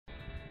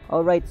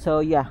Alright,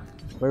 so yeah,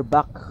 we're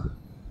back.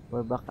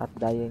 We're back at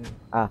dying.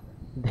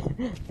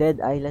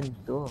 Dead Island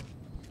 2.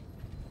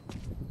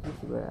 This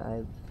is where I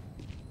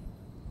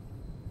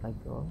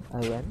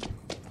went.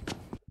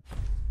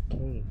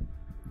 Okay.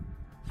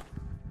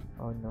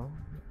 Oh no.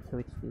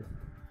 So it's this.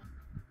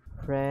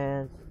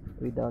 Friends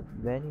without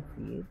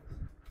benefits.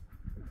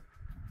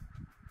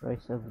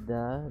 Rise of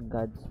the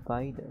God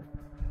Spider.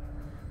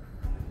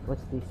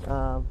 What's this?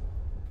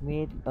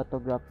 Made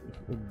autograph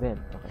event.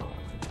 Okay.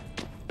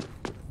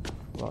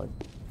 Wow.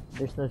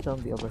 There's no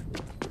zombie over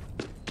here,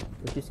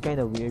 which is kind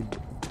of weird.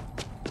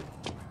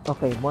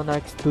 Okay,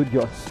 Monarch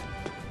Studios.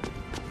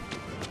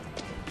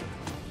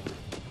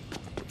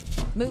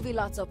 Movie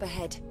lots up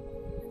ahead.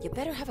 You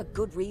better have a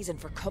good reason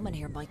for coming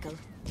here, Michael.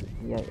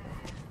 Yeah.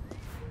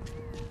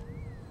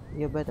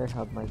 You better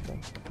have Michael.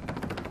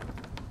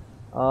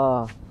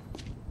 Oh.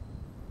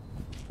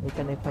 Where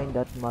can I find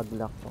that mug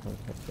lock? Okay,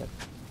 let's get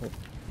it.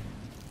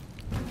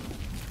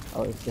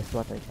 Oh, it's just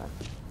water can.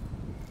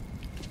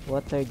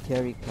 Water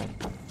jerry can.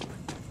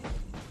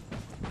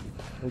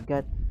 We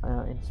got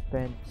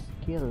spend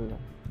skill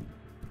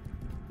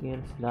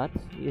slots.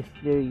 Is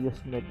there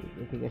use med?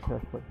 I think it's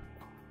not for.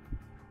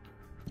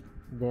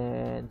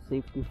 Then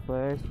safety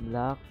first,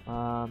 black,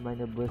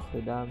 minor burst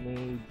to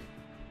damage,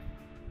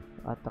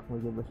 attack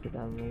medium burst to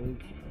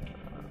damage,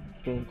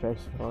 pain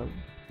threshold.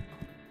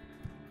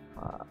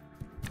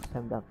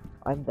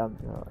 I'm done.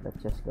 So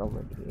let's just go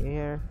over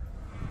here.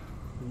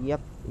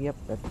 Yep,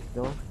 let's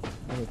go.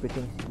 And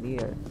everything's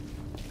clear.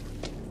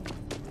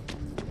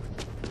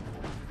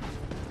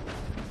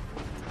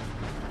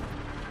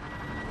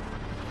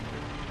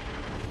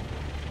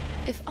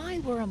 If I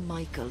were a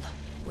Michael,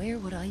 where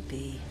would I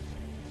be?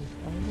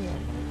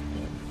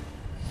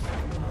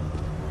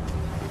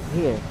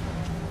 Here.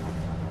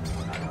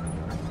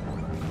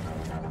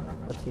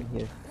 What's in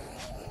here?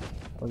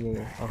 Oh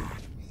yeah.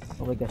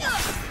 Oh my gosh.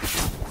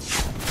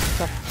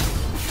 Stop.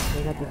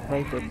 You're not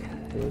invited,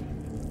 dude.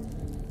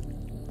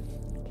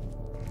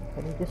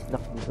 Can you just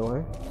lock the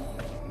door?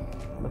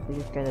 But this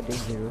is kinda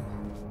dangerous.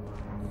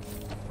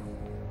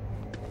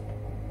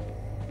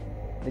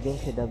 The game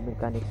should have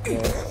mechanics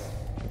where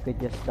you could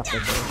just lock the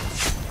door.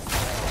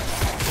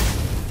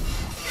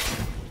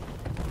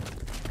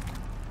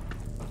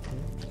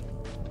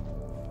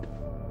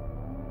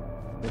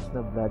 There's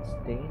no blood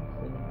stains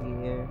in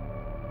here.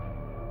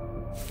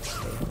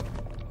 Okay.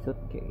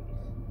 Suitcase.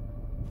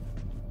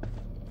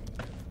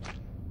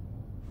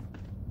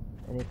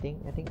 Anything?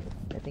 I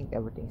think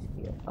everything's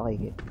here. Okay,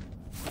 good.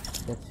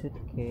 That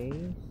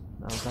suitcase.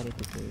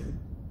 Vanity case.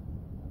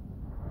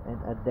 And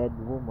a dead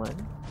woman.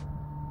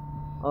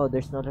 Oh,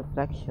 there's no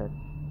reflection.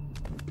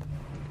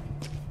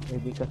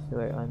 Maybe because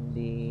we're on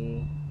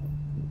the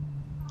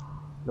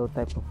low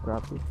type of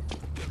graphics.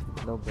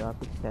 Low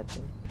graphics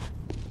settings.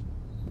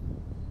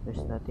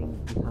 There's nothing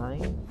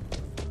behind.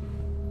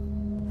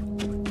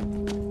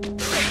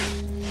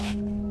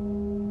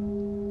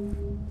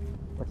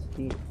 What's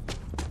this?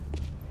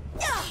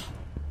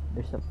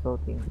 There's a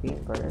floating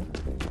paper.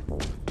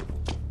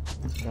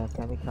 The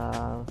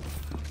chemical.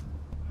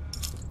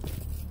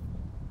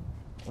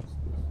 What's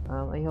this?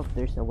 I hope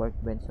there's a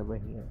workbench over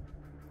here.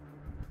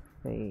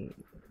 Okay,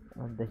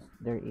 on this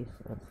there is,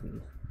 let's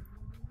see,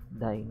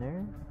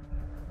 diner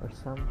or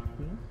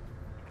something.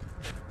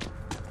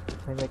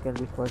 Chemical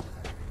before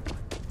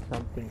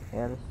something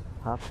else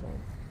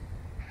happened.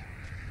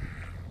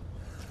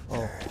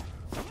 Oh.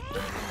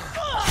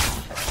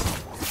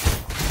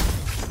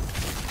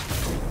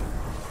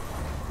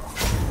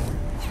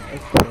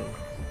 Okay.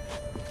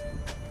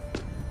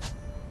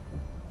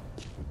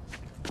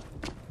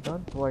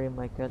 Don't worry,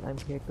 Michael. I'm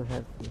here to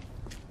help you.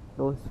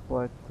 Clothes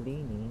for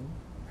cleaning.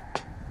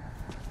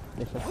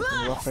 There's a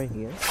fucking walker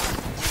here.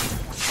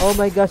 Oh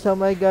my gosh! Oh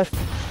my gosh!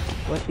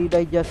 What did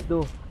I just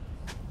do?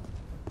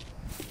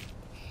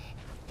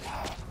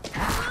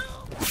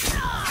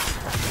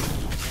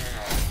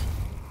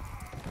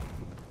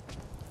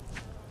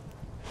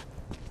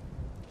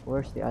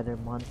 Where's the other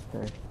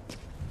monster?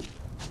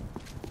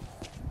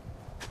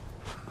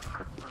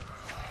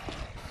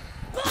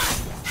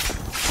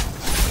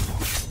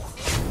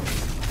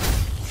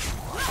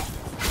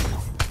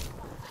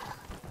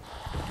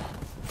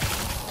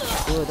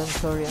 Dude, I'm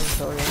sorry.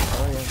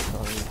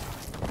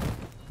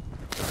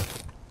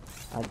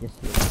 I just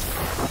hit.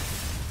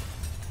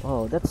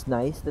 Oh, that's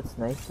nice.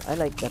 I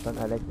like that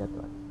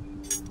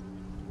one.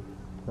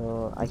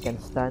 So I can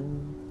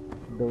stun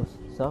those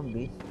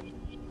zombies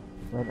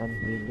when I'm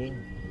healing.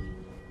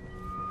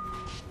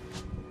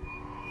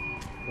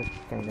 That's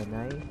kinda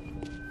nice.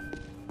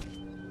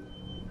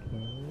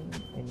 Okay,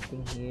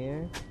 anything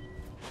here?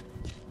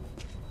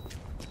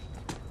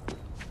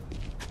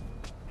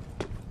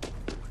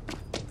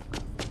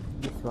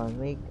 This one,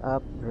 make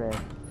up dress.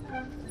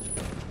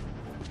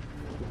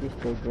 It is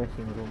the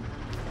dressing room.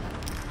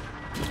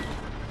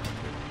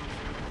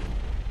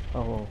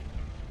 Oh.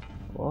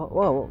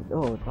 Whoa.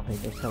 Oh, okay,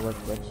 there's a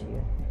workbench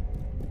here.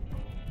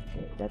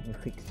 Okay, let me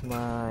fix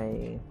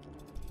my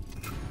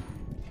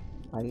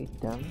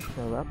items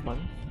or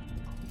weapons.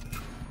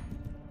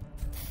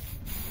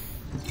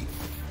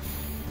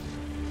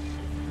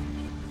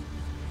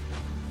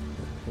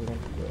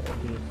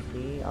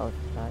 Okay,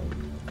 outside.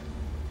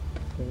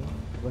 Okay,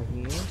 over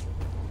here.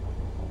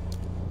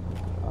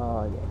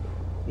 Oh yeah,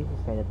 this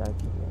is kind of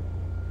dark here.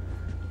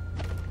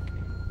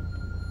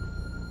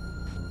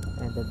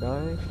 And the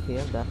door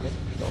still doesn't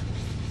lock.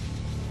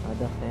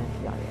 Doesn't,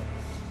 yeah.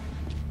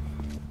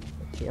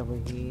 Let's see over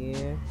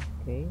here.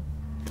 Okay,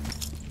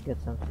 get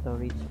some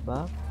storage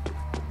back.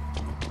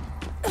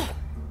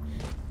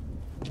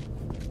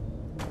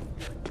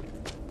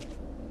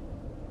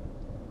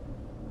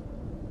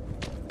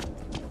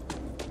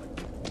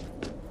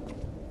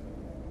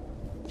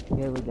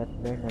 Here we got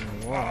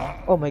verdant wall.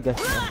 Oh my gosh.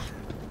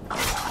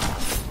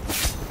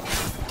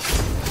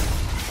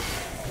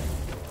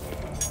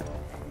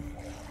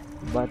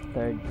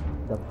 Buttered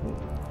the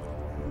food.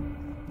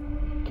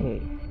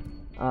 Okay.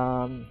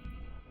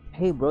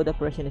 Hey bro, the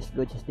person is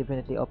good. She's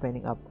definitely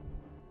opening up.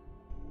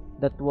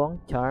 That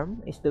Wong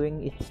charm is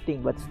doing its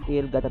thing, but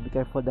still gotta be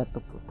careful not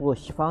to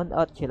push. Found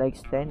out she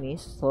likes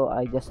tennis, so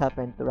I just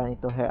happened to run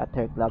into her at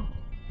her club.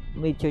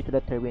 Made sure to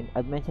let her win.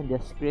 I've mentioned the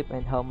script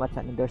and how much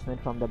an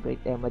endorsement from the great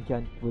Emma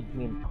John would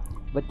mean.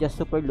 But just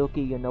super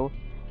lucky, you know.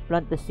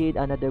 Plant the seed,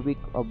 another week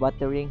of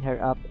buttering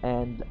her up,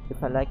 and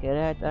if I like it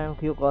right arm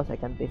few calls, I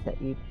can taste the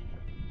eat.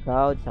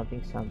 Proud,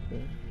 something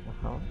something.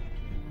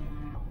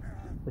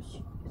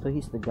 So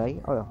he's the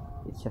guy? Oh,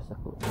 it's just a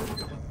clue. I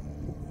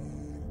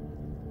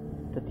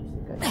thought he's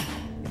the guy.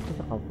 It's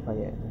a comfort. Oh,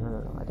 yeah.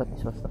 No. I thought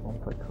this was the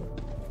comfort room.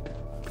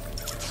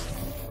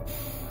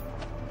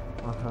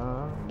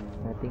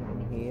 Nothing in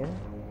here.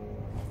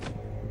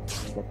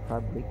 That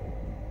fabric.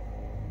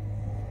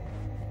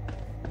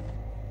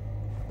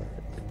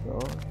 Let's go.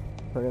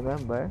 So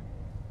remember,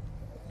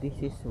 this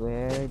is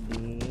where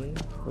the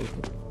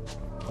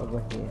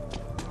over here.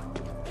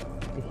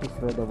 This is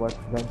where the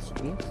workbench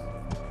is.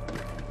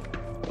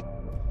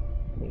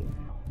 Okay.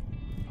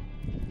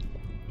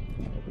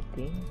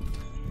 Everything.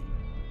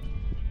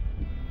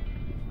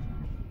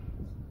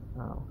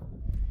 Now.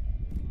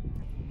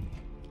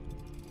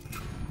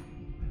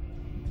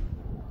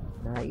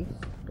 Nice.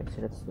 Okay,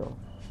 so let's go.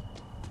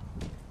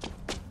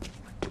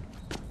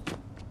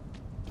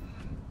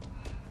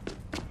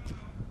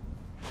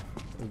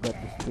 We got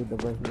this dude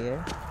over here.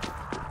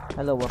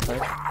 Hello, walker.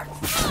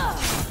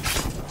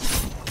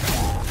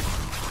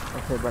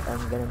 Okay, but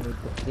I'm gonna need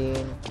to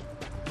clean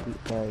the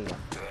area.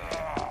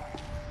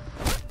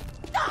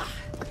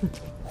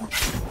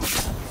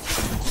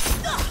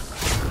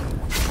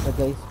 The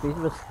guy's face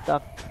was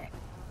stuck.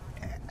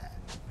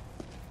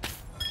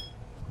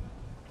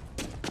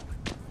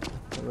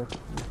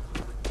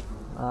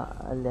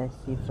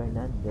 Alessi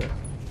Fernandez.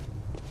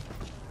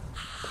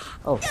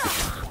 Oh,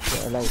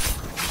 you're alive.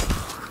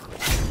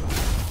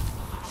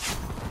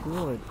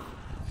 Good.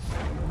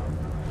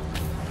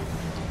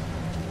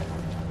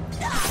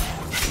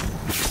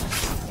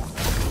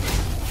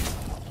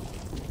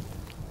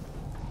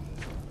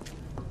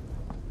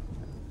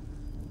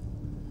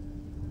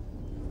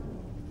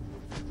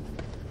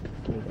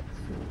 Okay, let's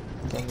see.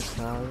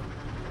 Chemical.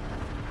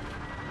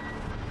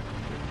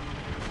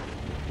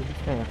 This is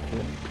kind of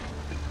cool.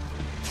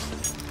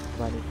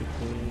 Vanity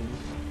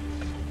face.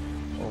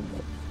 Oh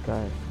my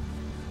god.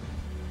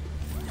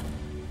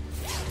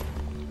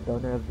 The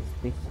owner of this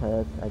place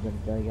has a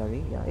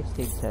diarrhea. It's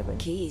stage 7.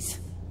 Keys.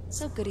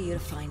 So good of you to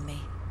find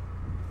me.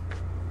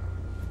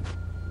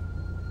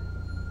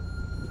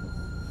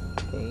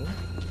 Okay.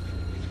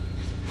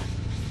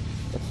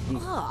 What's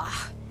this?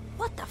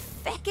 What the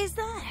feck is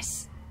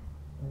this?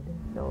 I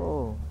don't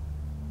know.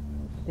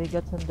 They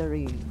got some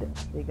diarrhea.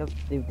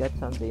 They've got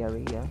some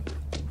diarrhea.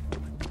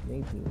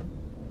 Maybe.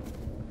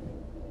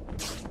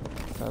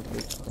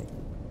 Fabric.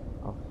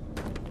 Oh.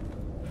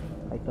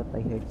 I thought I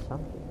heard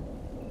something.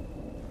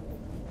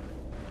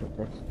 But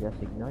let's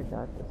just ignore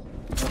that.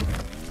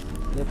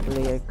 New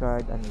player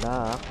card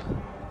unlocked.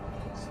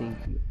 Let's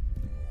save you.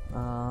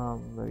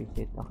 Where is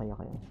it?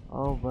 Okay.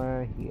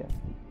 Over here.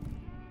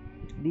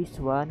 This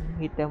one,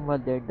 hit them while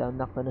they're down,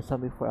 knock on a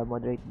zombie for a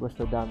moderate boost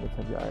to damage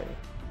of your area.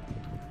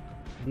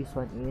 This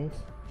one is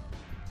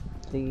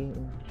okay,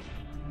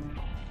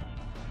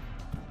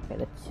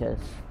 let's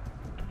just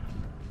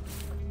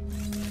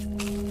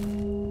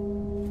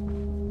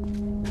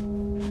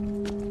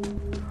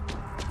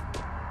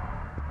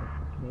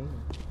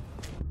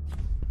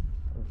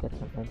get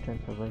some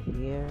entrance over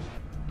here.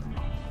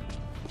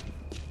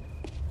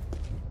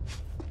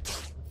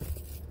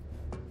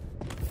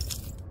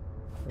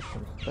 Get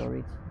some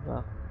storage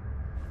back.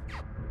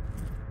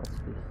 What's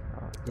this?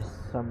 Just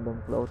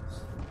random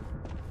clothes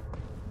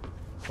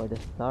for the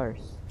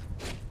stars.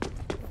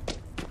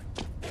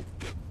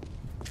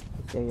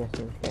 This area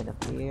seems kind of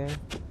clear.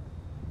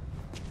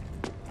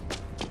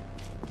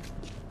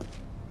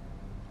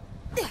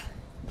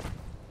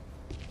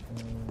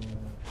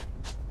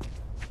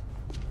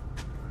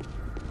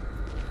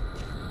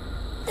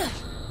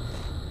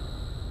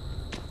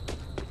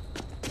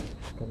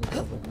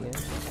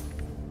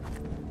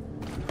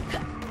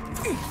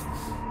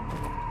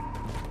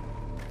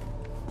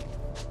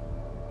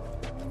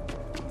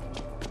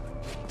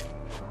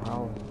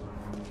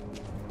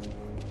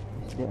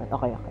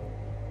 Okay.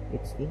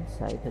 It's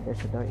inside, so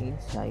there's a door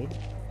inside.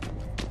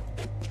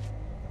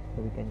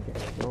 So we can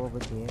just go over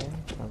there,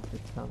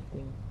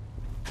 something.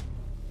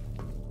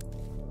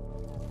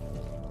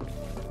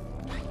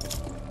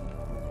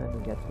 Then we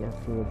got here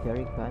fuel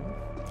jerry can,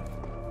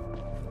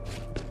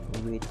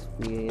 which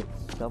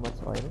spits so much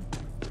oil.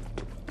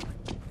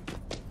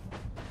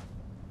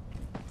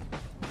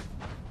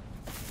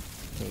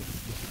 Okay,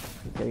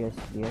 this area is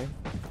clear.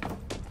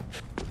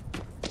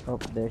 Oh,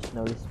 there's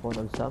no respawn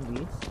of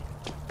zombies.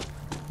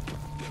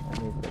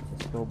 And let's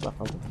just go back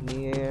over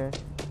here.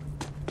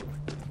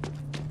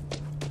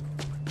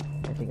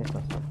 I think I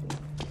saw something.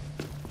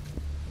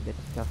 Get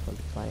scaffold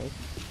fight.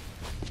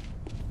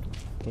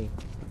 Okay.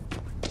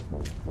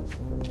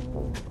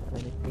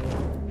 Anything?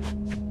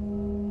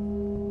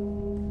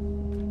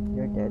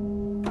 You're dead.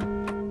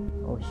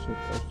 Oh shit,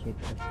 oh shit,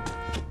 oh shit.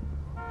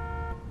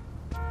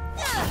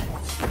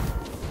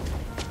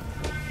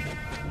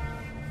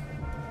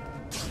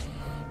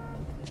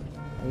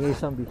 I hear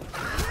zombies.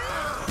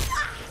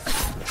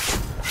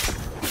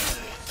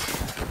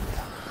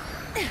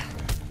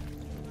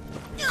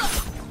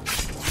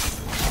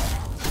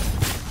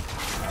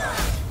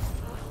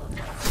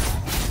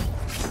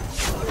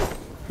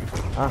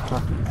 Aha,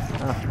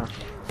 aha.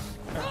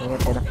 You're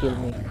gonna kill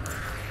me.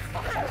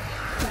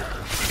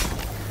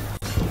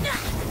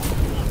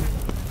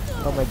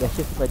 Oh my gosh,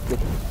 use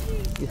medkit.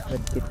 Use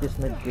medkit, use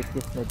medkit,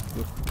 use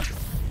medkit.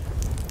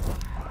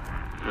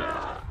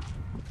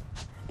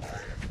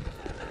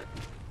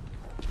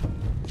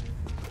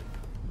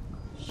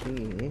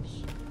 Sheesh.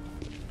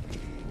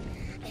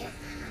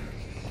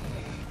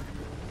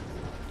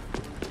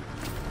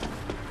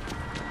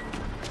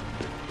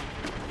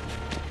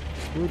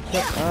 Dude,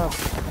 shut up.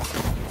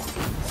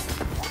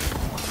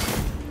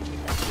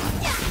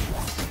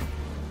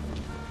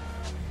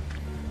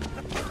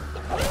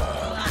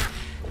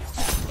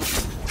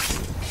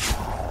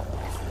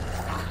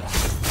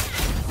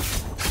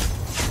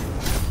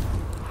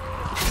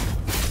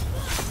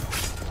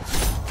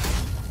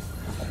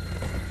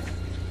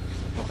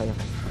 Okay.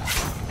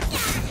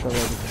 So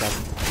ready to stop.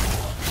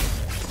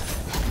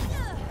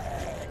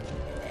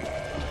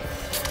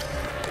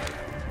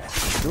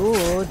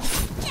 Dude!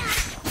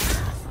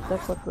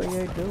 That's what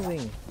you're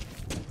doing.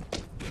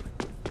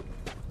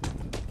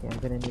 Okay, I'm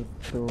gonna need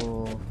to...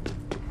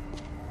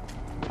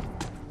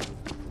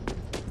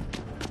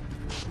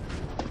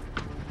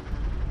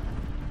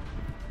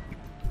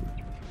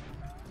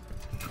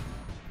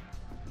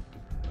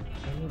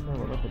 I need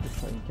more about this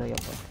so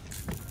enjoyable.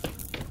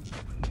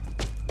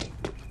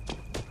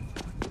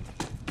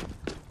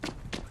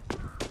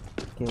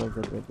 Okay, we're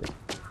good.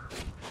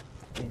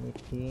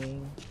 Anything?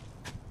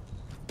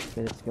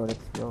 Okay, let's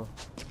go.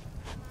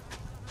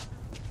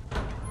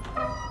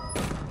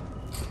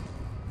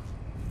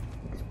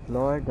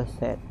 Explore the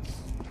sets.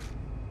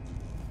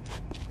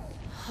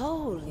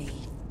 Holy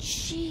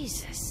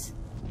Jesus.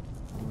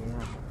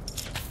 Yeah.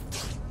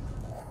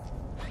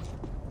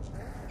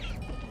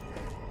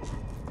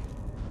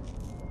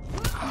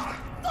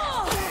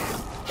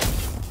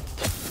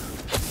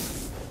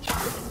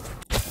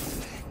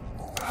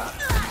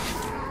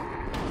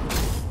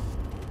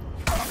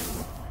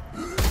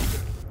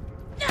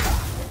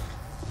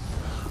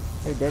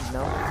 You're dead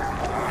now.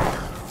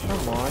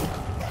 Come on.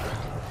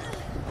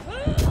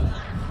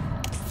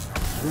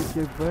 Dude,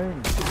 you're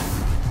burned.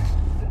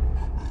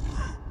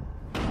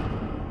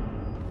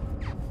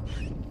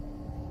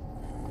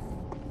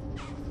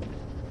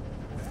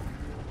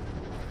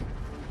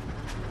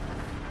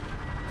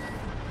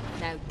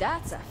 Now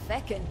that's a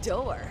feckin'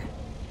 door.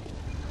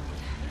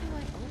 How do I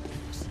open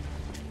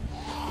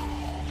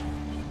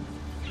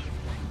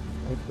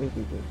it? Wait.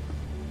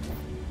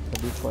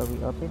 So before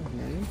we open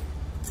here...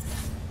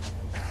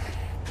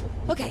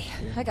 Okay,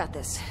 I got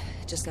this.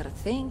 Just gotta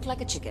think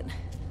like a chicken.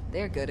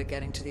 They're good at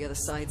getting to the other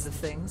sides of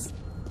things.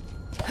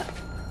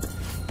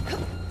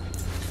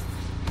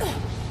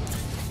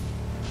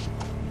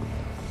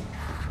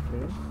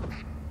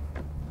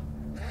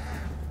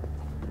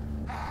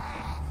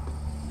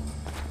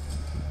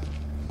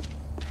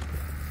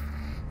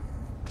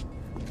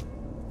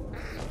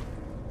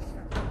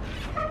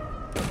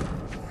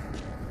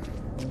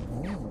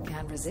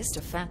 Can't resist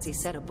a fancy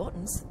set of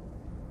buttons.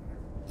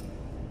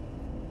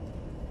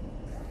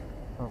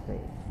 Okay,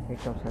 here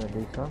comes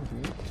another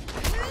zombie.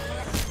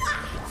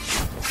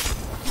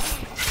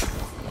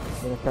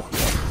 Gonna cut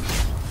that.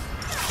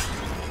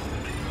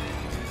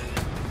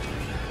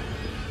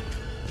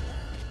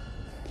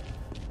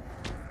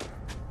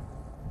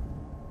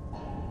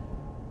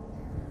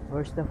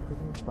 Where's the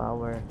freaking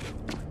power?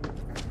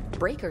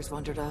 Breaker's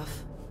wandered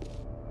off.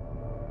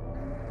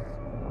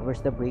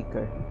 Where's the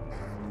breaker?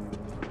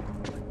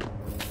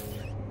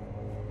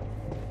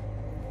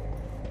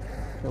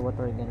 So what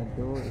we're gonna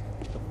do is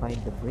to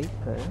find the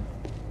breaker.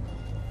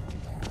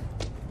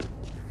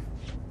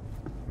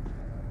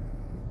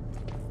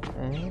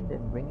 And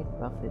then bring it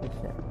back to the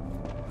set.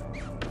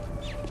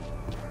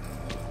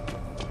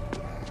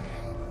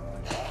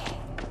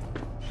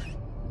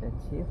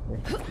 Let's see if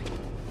there's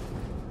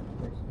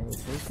any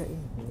breaker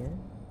in here.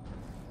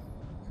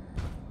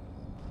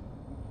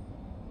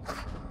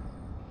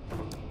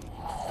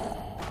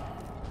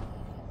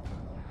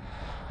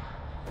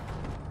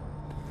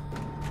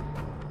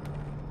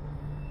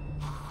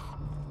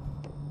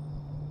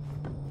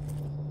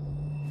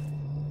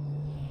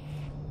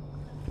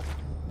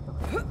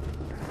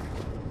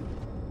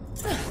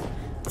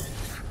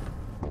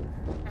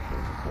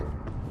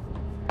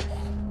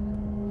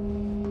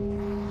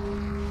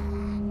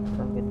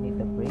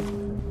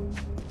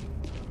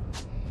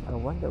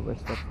 wonder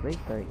where's the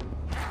breaker is.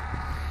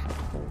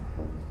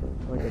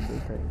 Where the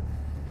breaker is.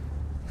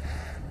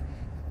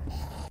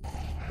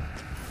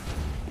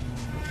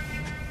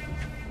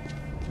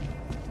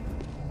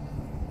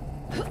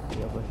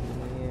 See over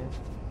here.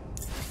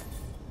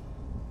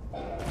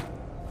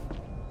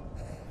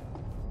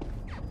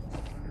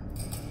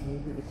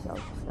 Maybe it's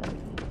outside.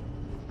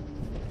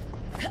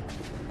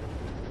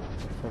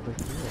 It's over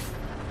here.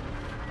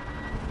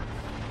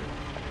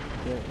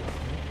 There it is.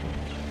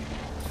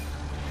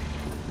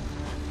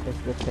 Let's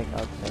go check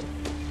outside.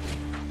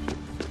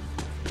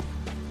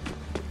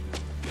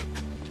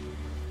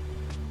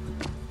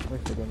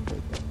 Where's the damn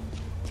breaker?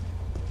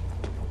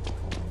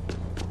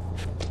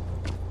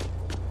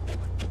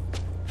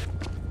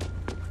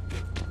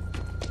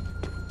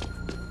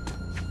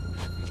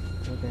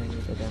 We're gonna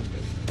need the damn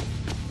breaker.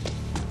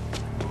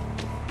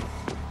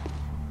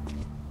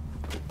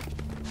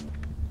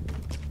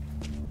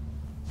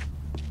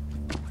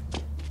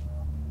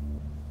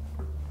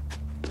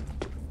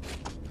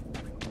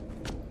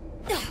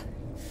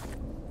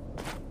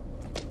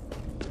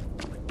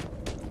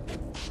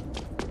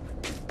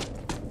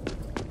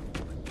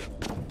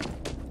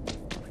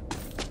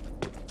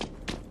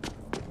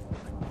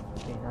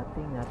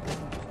 Nothing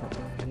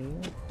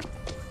here.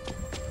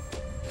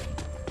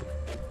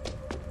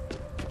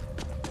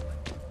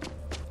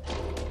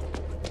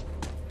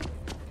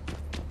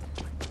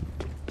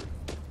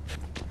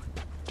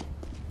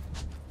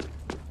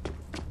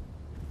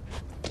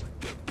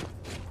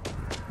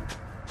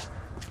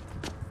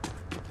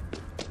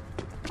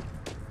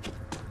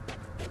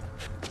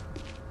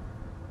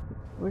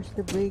 Where's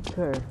the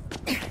breaker?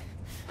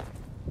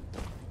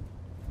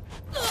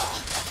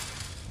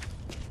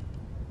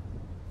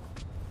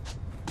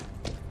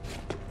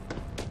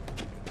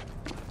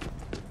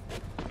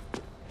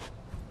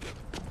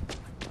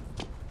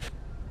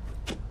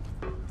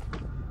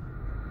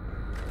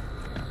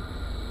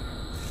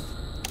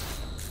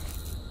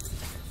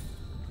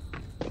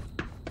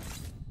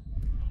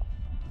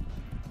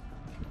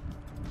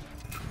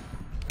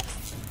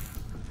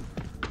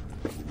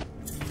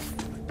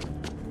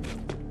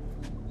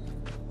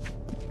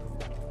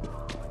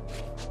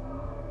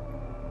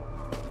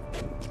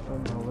 Oh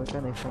no, where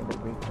can I find the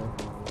breaker?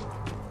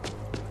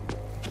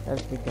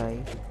 That's the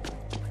guy.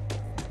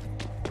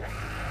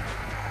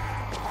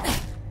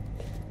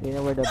 Do you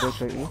know where the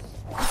breaker is?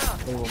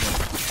 Hey woman.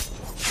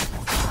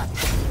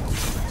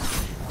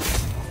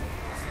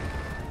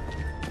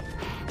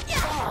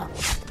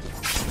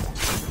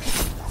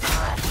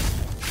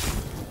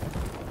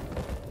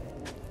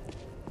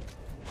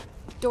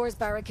 Doors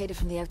barricaded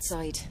from the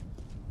outside.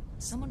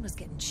 Someone was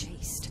getting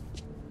chased.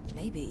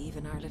 Maybe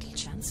even our little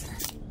Chancellor.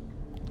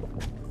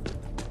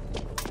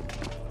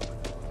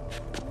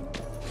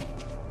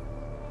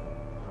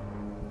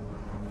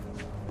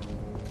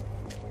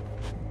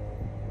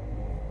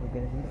 We're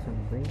gonna need some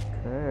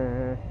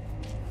breaker.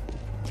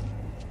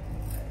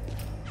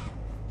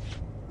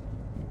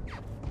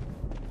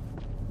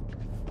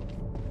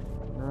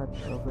 Not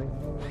over here.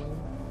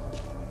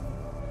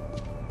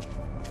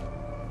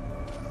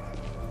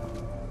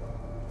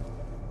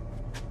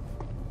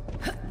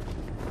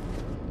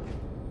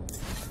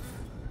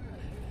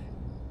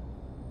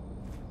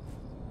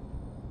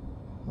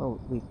 Oh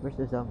wait, where's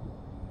the zombie?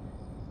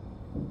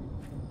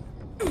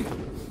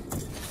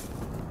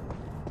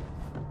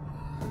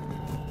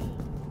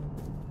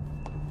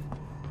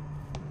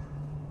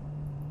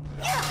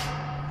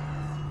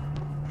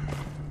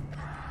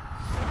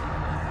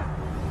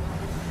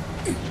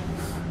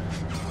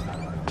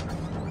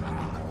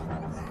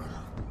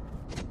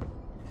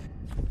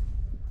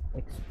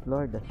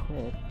 Explore the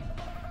set.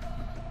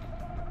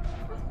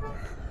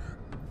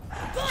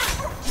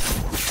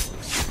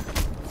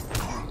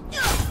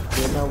 Do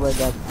you know where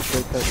that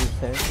breaker is,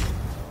 sir?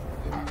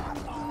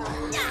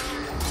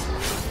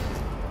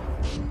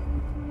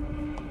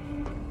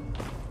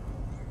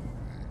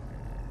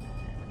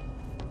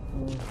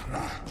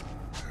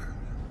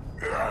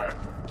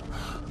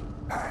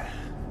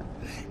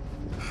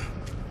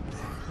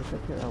 Looks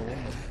like you're a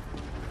woman.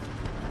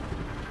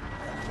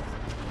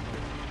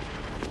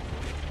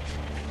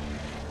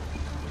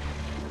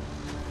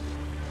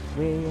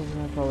 Wait, I'm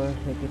not power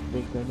circuit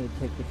breaker, need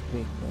circuit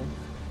breaker.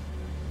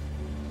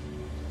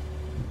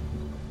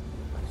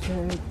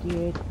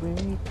 Circuit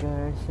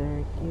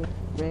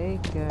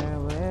breaker,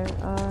 where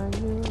are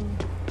you?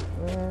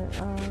 Where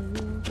are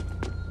you?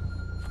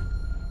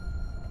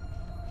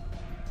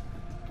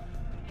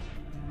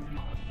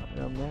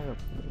 Romero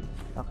Place,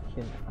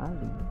 Action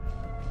Alley.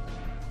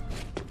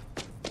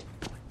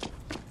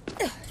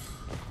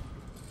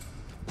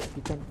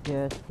 You can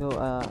just go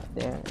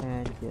there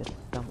and just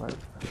somewhere.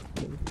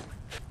 Okay.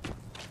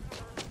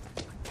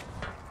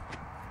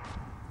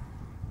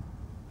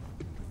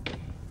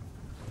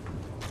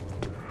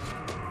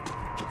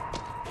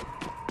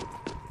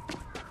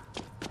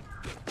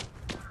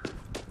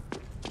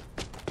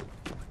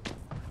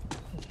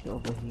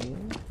 Over here.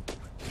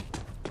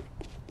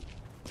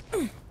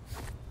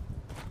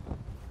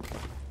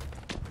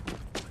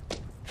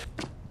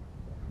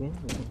 Okay, we're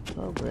in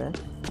progress.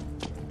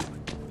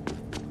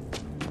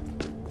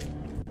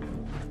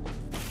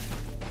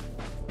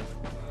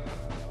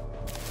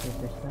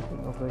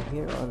 Over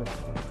here or let's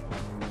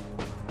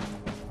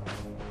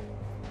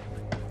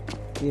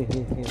here.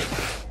 Okay.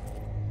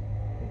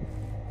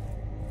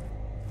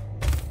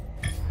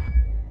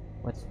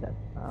 What's that?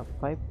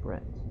 5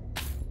 brands.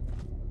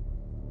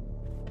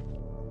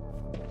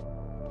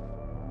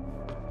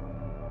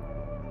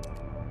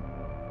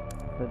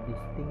 So this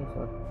thing is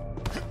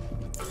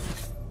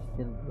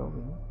still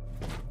glowing.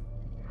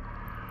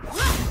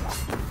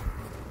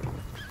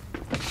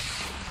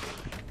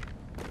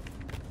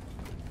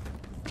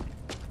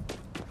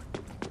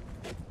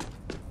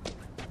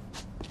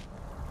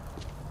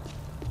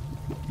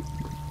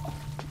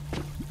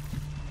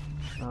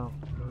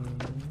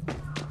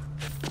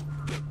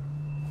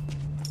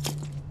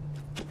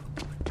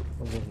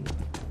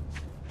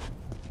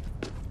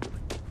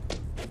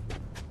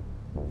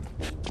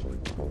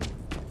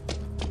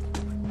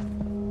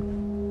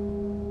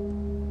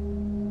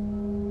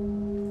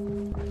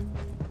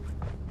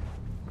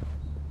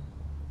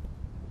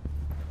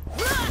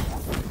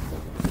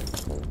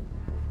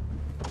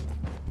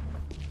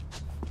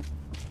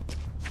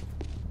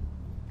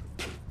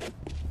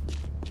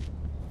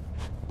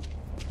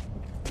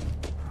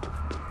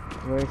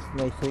 Where's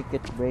my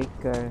circuit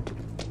breaker?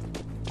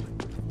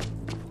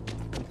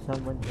 Can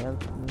someone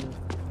help me?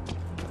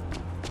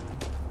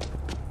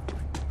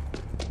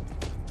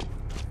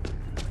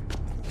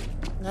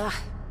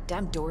 Ah,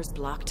 damn door's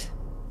blocked.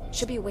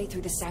 Should be a way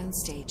through the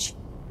soundstage.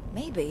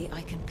 Maybe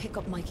I can pick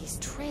up Mikey's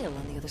trail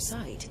on the other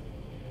side.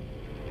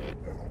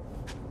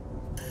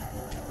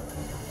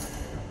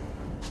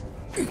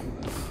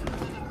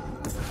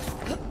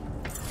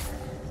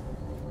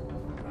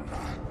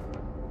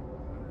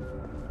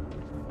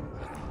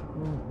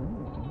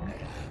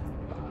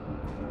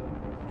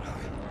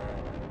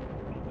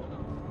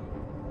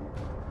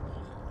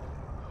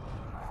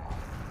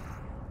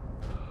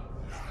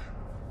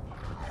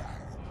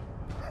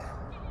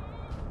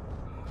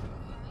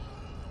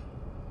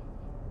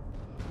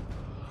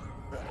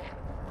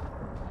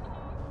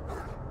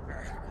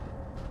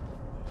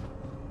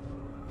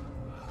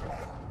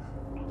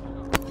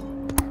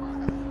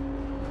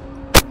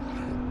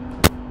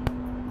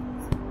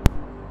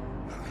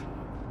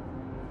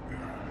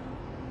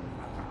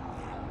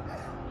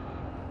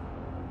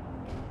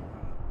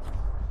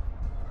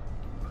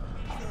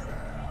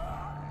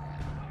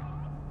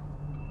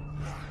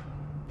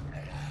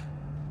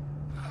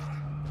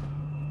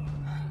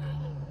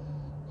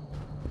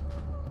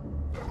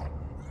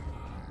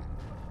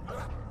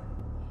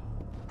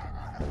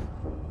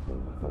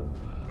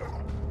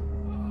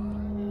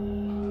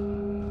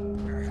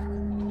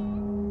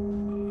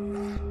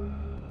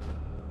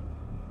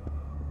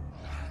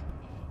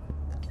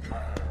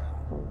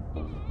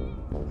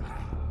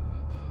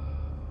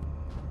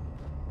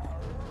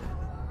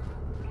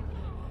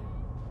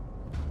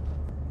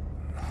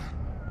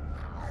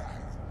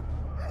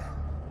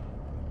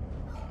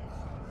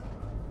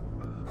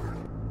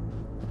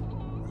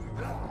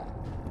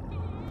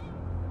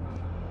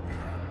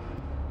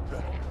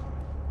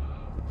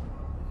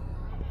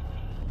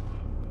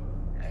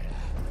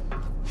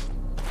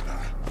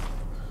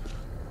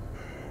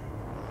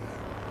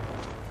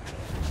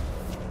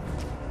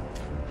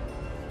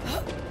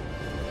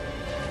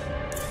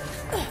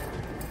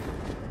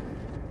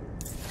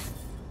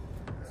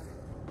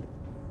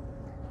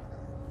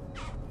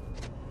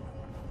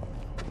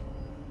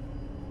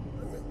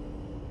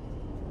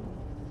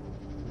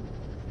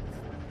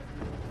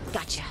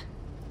 Gotcha.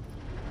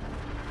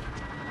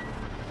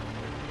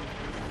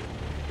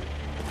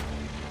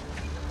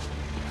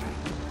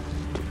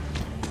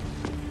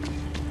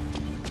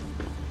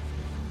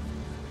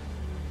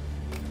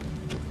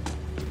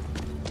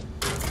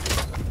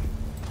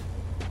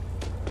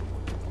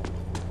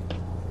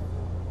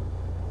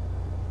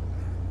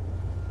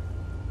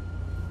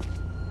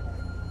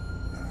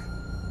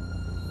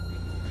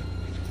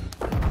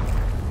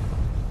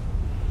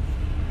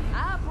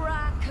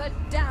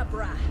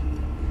 Abracadabra.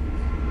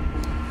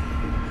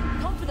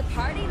 Come for the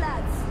party,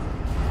 lads.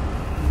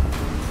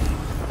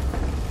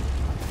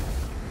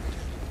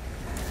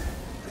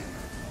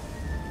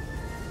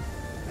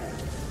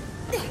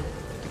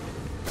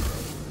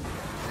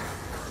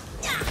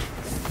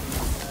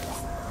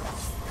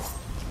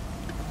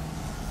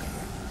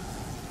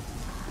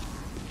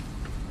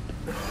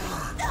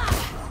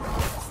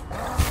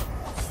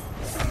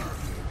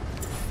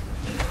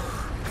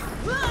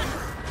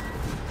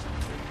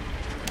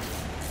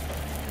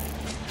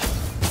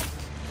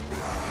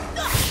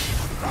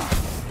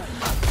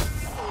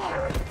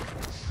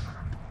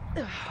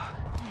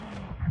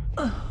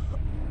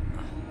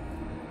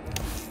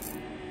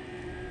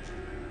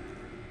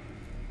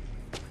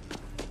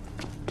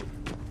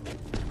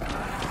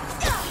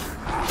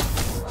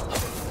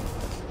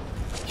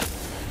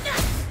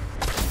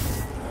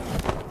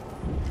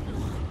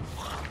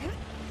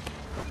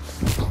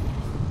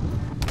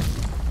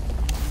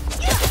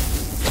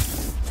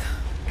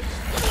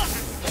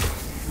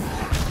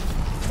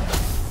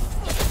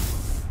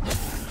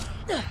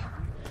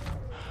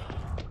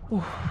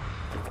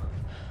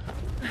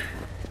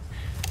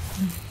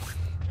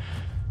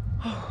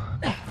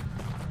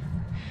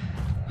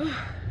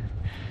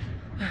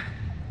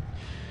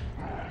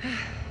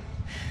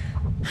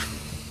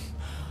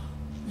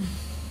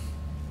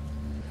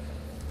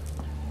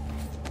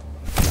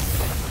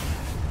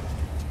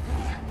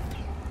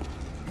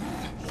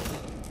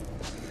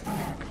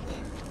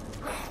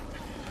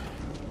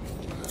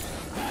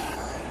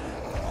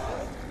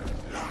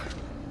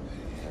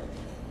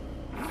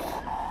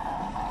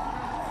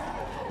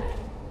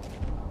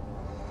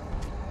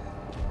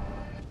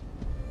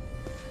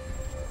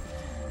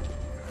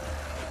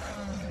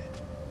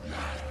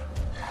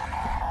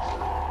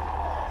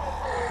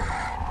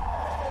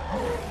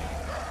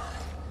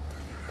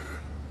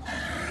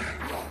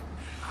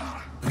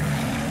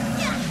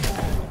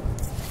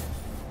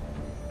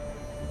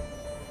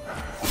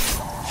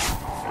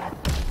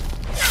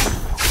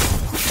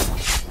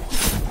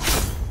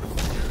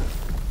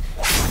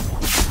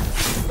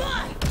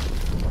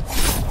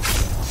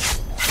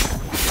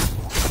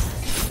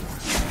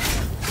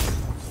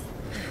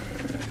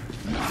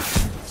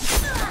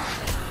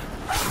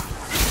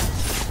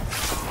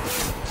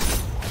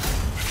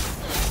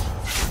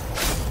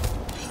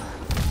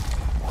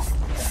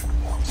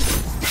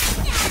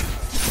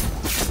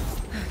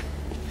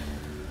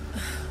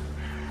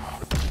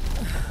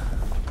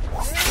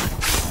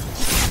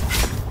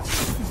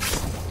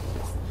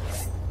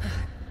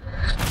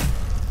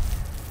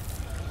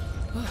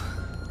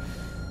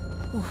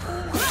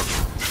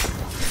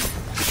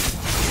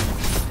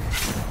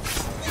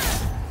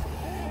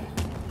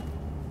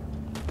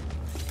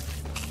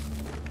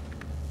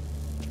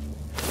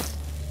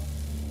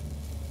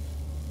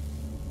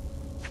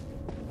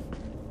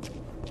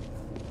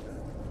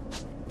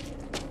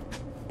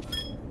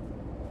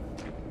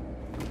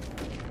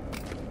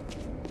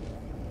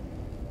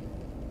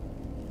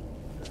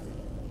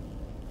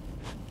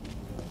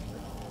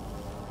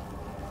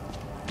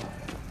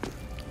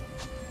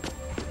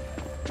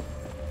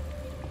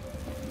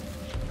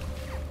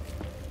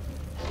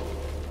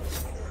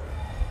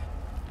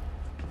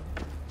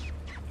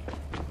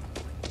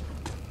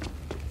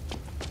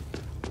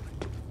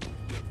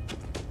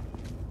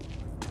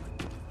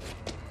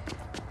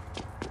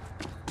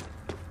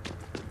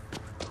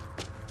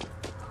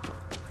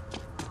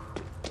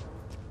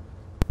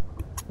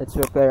 Let's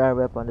repair our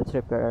weapon. Let's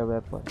repair our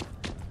weapon.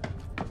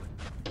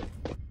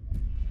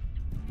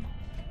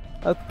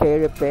 Okay,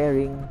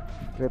 repairing.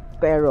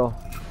 Reparo.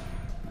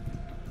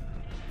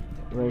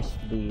 Where's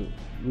the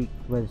weak?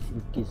 Where's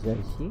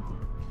Wikizarsi?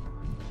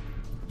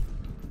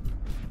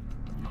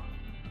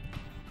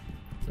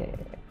 Okay.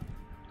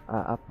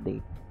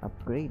 Update.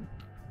 Upgrade.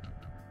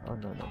 Oh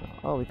no.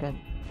 Oh, we can.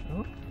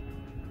 Oh.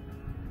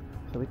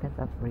 So we can't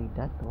upgrade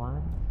that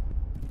one.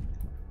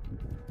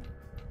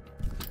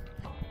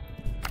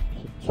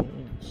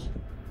 Change.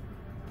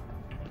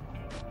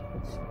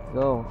 Let's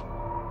go.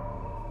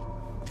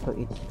 So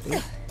it's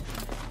 8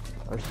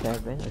 or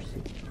 7 or 6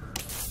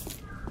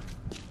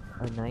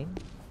 or 9.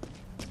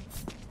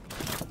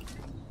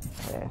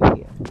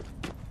 Here.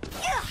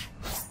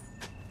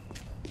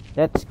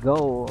 Let's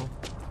go.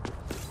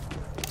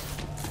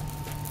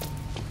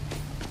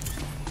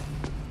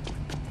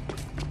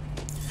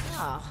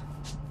 Ah,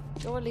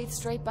 door leads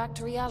straight back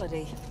to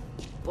reality.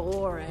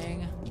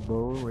 Boring.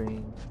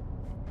 Boring.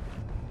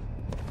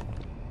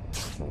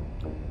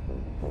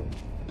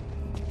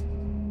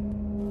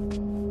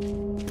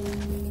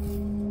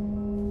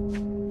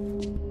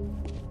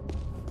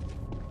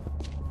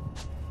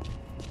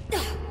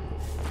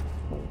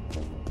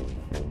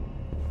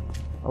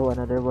 Oh,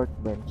 another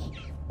workbench.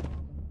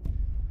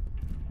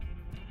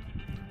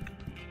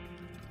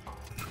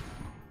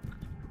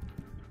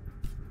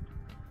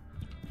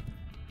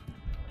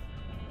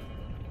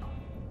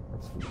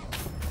 What's this?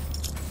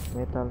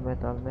 Metal.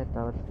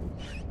 What's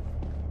this?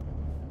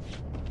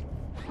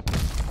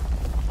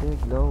 Still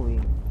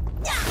glowing.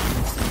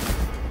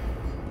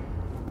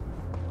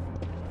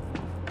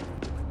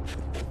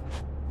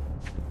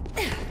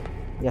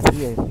 Yeah,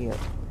 here.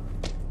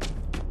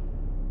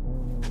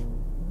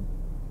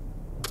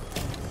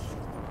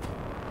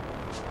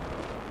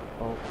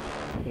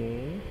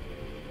 Okay.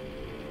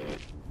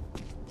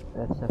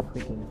 That's a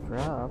freaking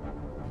drop.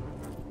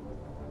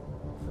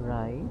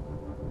 Right.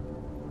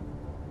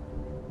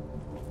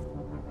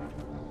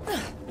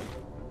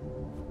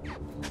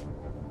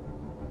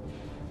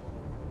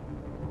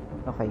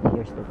 Okay,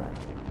 here's the gun.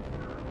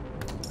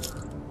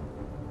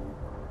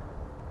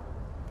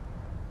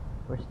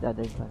 Where's the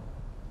other gun?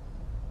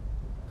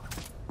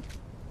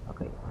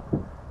 Okay.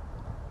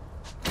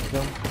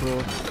 Jump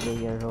through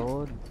layer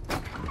road.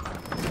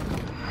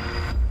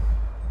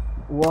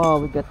 Wow,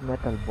 we got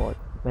metal bot.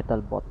 Okay.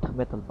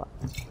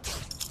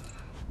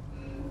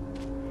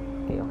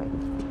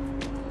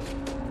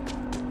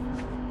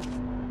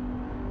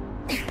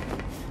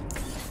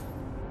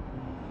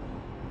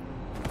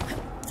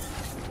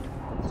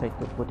 Let's try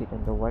to put it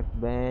on the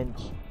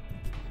workbench.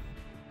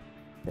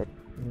 Let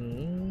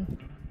me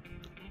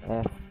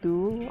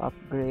F2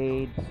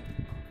 upgrades.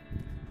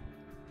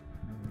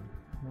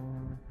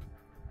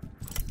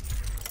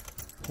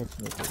 Let's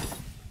make it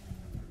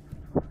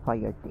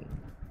fire thing.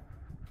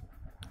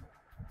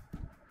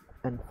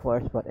 And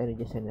force what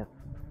energy enough.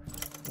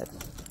 That's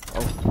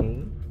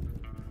okay.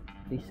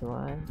 This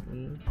one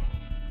is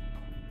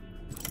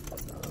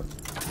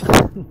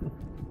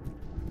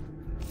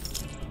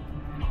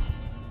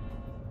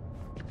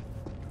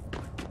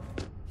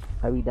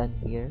are we done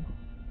here?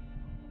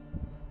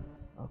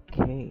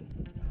 Okay.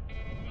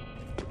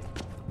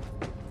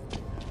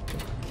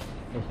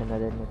 There's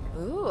another net.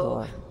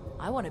 Ooh,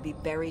 I want to be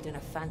buried in a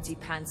fancy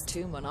pants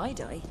tomb when I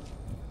die.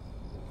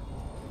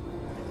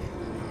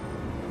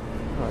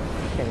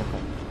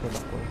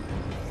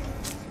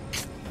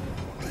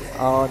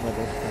 Oh no,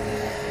 there's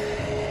good.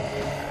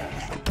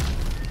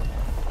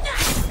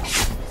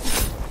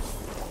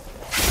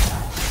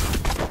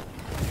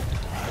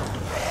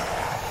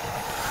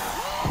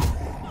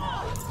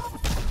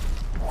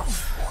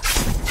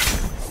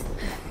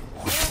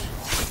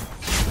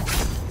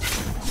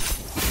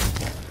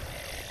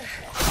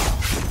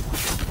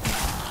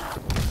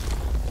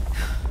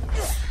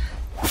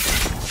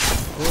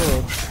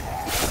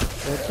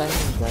 Good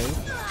timing, guys.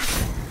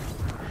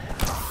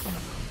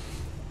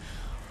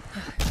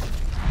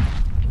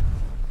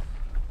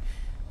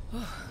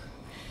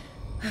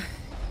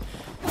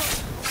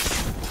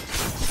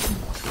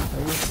 Are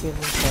you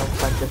feeling some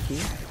fantasy?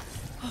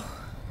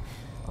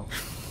 Oh.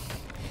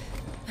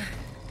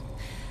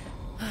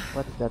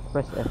 What's that?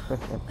 Press F.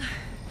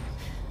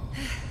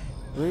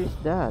 Where is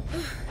that?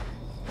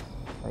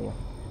 Oh yeah.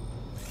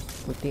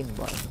 Protein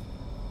bar.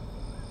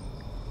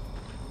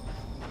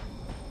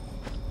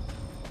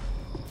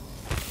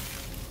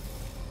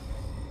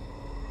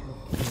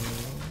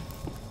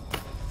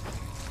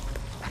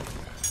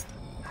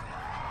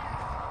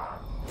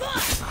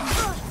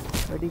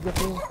 Where did you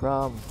came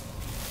from?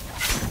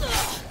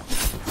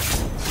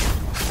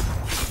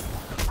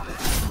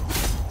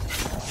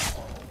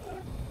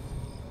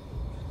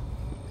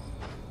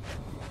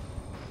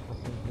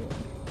 What's in here?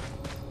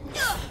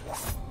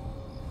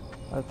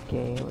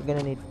 Okay, we're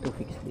gonna need to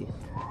fix this.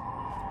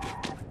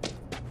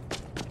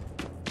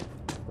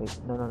 Wait,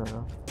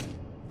 no.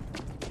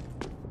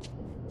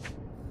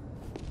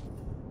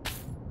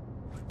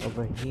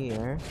 Over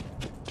here.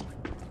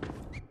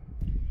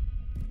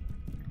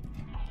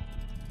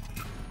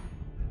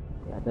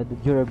 Yeah, the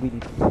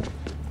durability.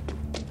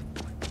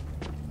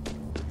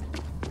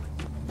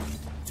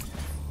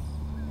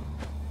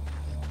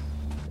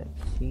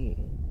 Let's see.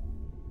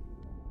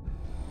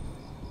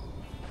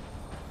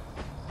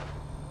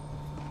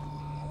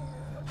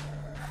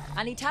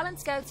 Any talent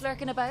scouts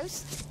lurking about?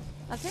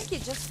 I think you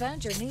just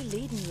found your new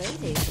leading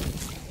lady.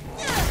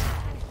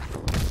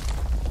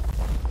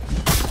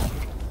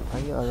 Are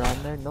you a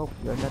runner? Nope,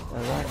 you're not a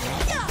runner.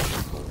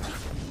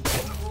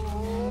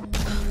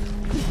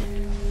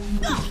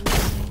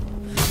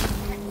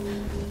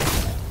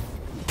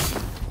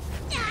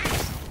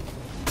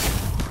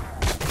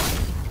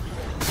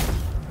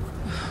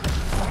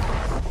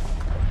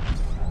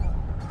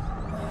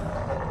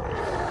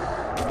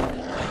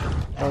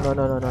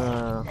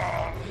 No.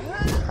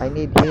 I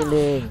need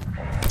healing.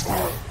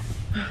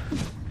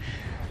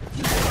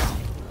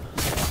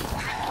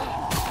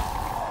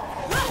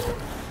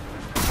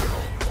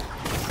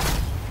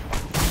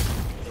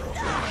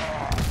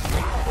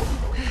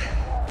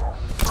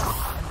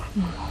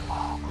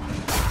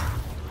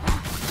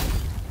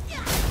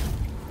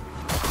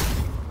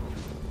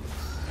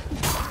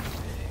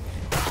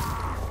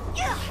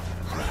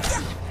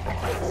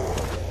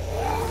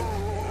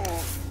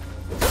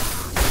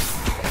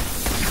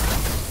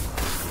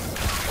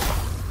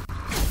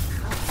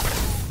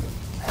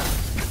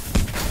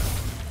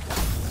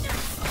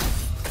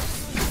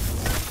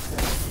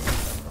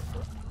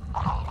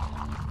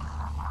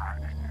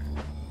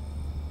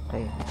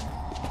 Okay.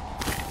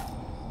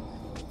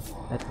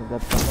 Let's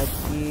grab some med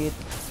kit.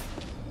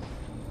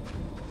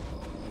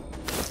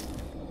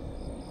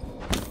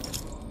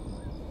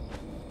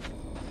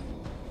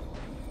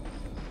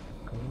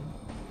 Okay.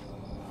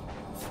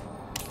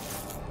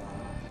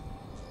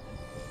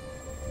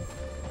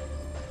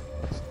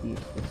 What's this?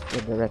 It's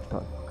the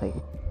director. Okay.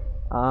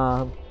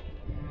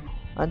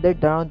 Under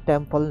the round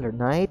temple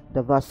night,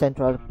 the vast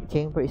central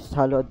chamber is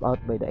hollowed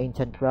out by the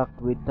ancient rock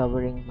with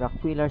towering rock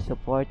pillars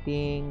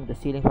supporting the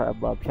ceiling far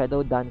above.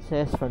 Shadow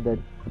dances from the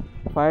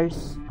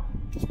fire's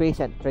space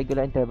at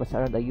regular intervals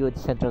around a huge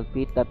central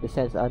pit that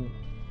descends on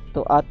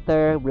to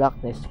utter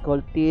blackness.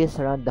 Cultists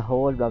around the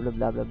whole, blah blah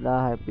blah blah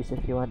blah. Please,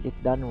 if you want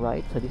it done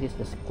right. So this is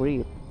the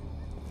script.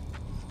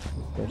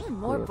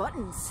 More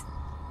buttons.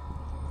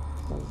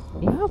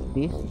 You have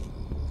this?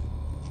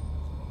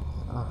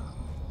 Ah.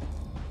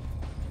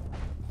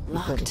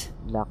 Locked.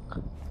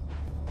 Lock.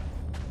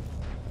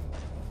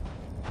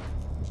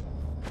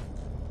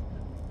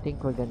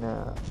 Think we're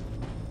gonna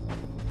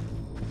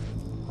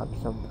have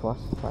some boss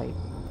fight.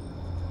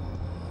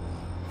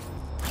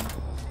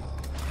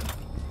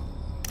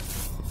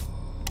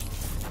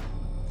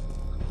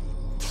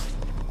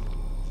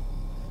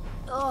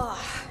 Ugh,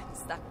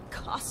 it's that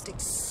caustic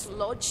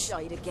sludge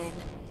shite again.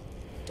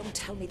 Don't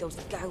tell me those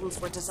ghouls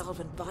were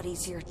dissolving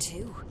bodies here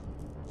too.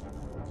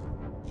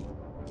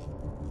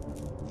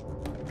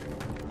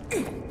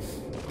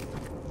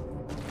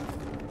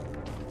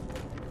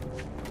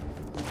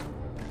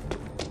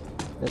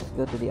 Let's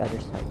go to the other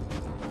side.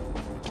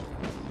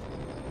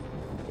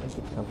 I think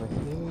it's over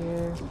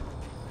here.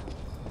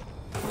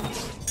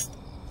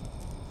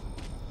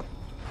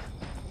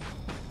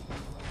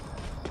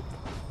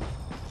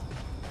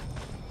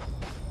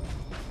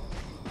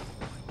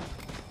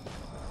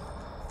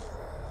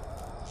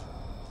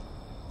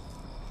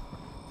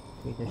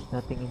 Okay, there's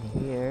nothing in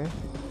here.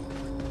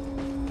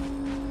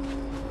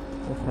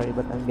 Oh, sorry,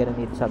 but I'm gonna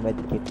need some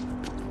medkit.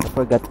 I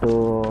forgot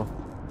to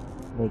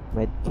make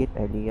medkit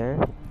earlier.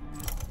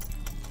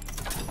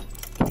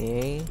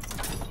 Okay.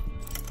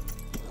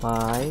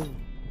 5.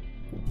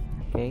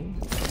 Okay.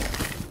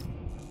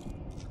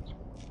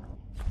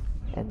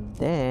 And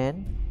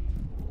then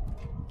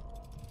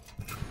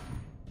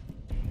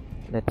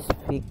let's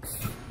fix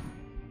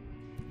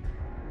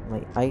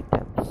my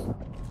items.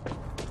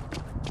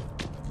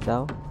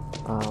 Now,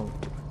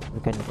 we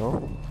can go.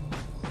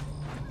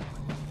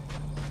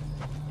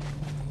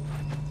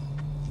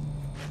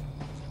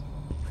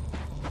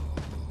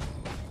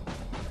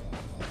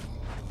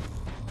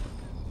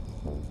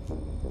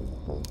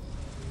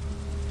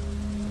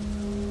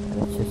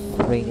 Let's just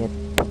train it.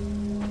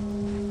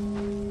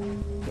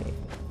 Okay.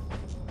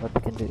 What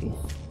we can do is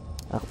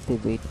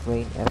activate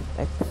rain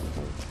FX.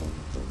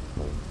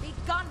 Be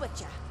gone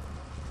with ya.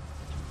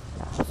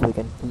 Yeah. so we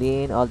can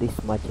clean all these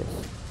smudges.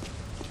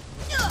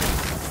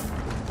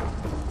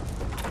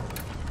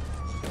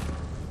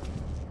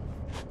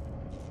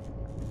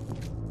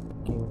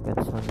 Okay, we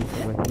got zombies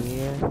over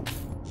here.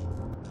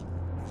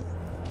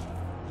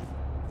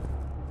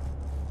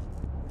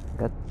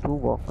 Got 2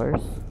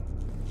 walkers.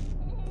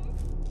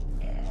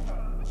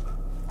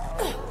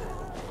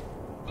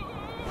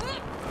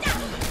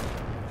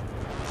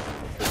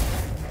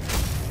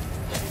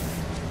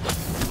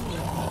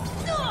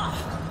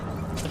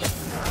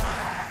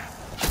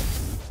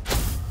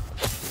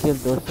 Kill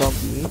those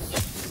zombies.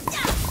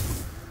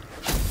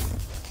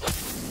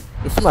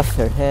 Smash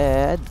her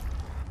head.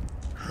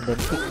 And then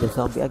kick the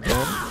zombie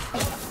again.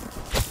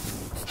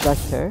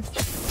 Splash her.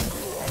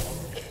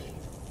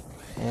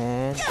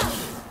 And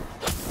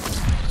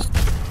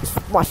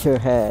smash her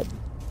head.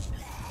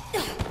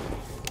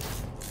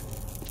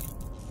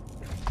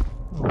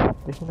 Oh,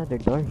 there's another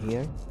door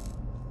here.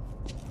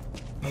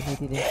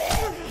 Maybe didn't.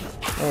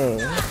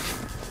 Hey.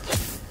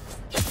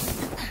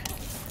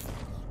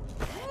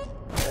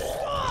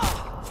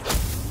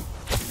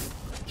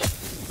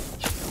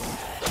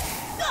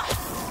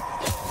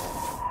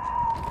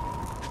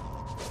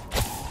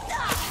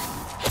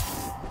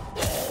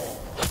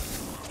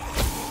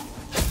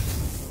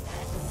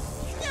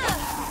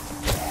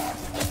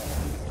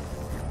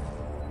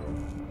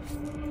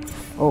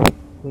 Oh,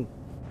 wait.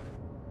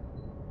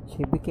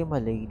 She became a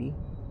lady?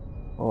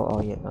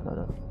 Oh, yeah,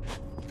 no.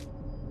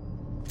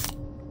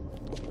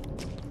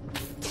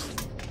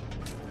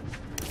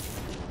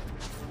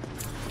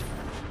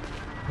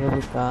 Here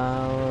we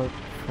got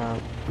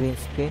some green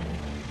screen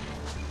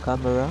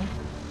camera.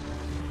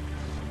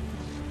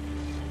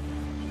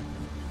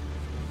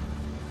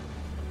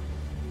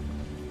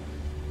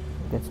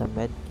 That's a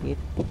med kit.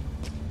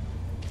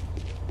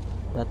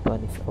 That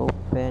one is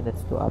open.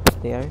 Let's go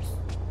upstairs.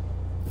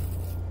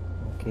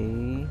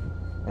 Okay,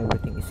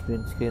 everything is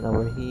green screen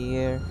over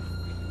here.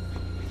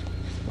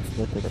 Let's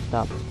go to the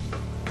top.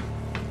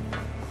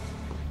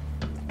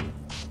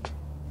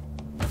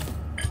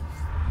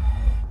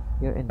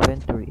 Your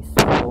inventory is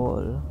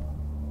full.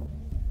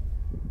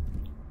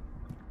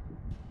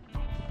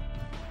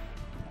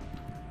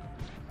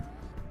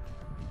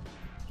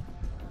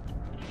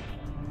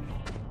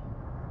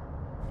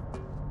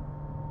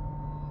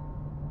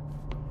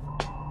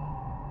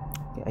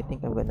 Okay, I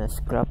think I'm gonna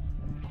scrap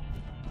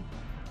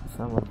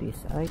some of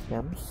these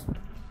items.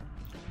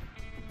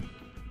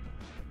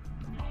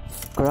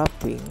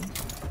 Scrapping.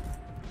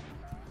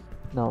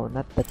 No,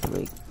 not that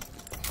way.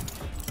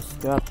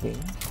 Scrapping.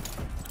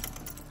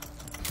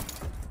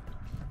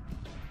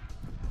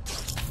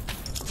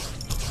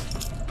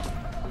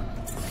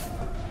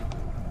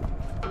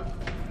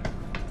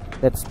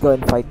 Let's go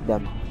and fight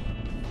them.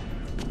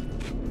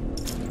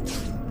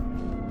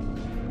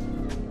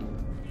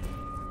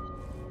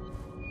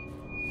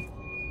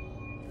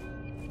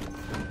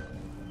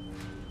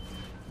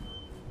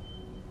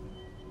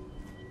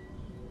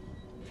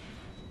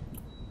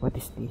 What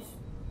is this?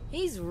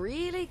 He's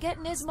really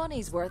getting his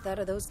money's worth out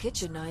of those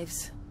kitchen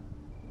knives.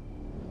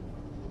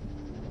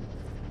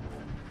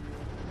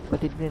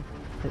 But it didn't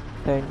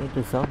turn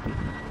into zombie.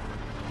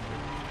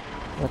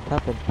 What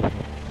happened to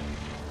him?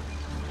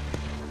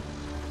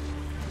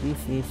 This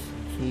is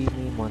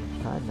Jimmy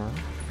Montana.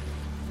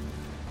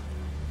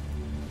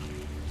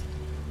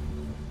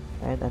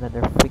 And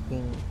another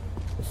freaking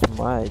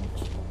smudge.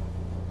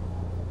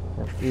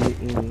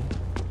 Ewy.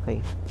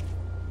 Okay.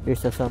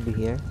 There's a zombie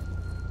here.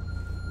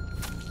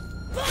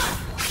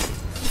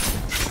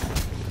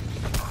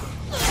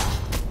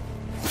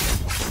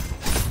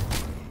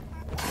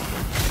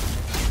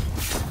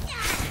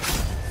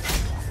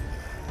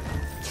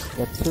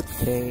 Got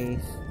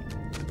suitcase.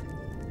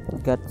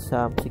 Got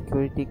some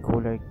security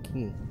cooler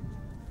key.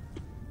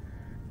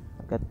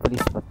 Got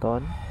police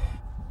baton.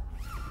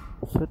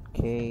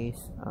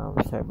 Suitcase.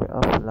 Server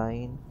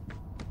offline.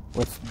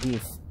 What's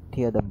this?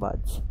 Tear the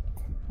badge.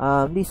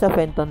 Lisa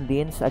Fenton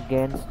leans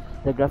against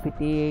the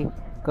graffiti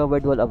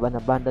covered wall of an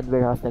abandoned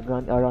warehouse. The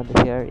ground around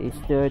here is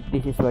dirt.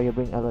 This is where you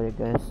bring all your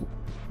guests.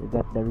 You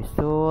got the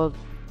result.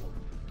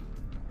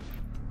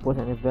 Post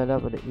an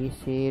envelope with the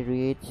easy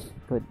reach.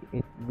 Could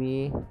it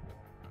be?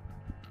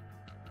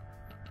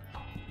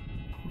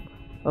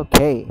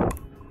 Okay.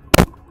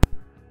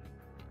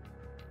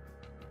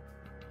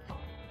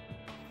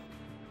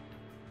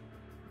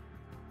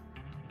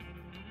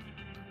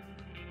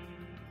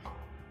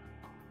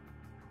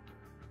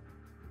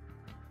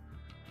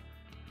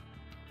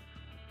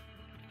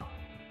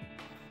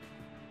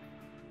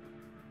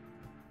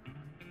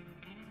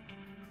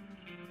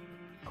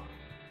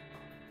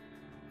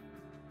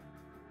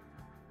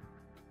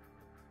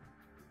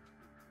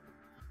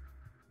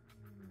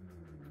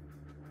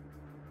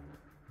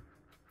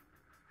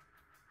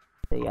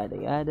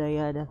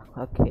 Yada.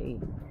 Okay,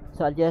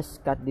 so I'll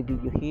just cut the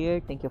video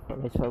here. Thank you so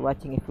much for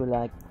watching. If you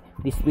like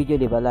this video,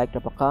 leave a like,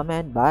 drop a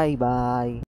comment. Bye.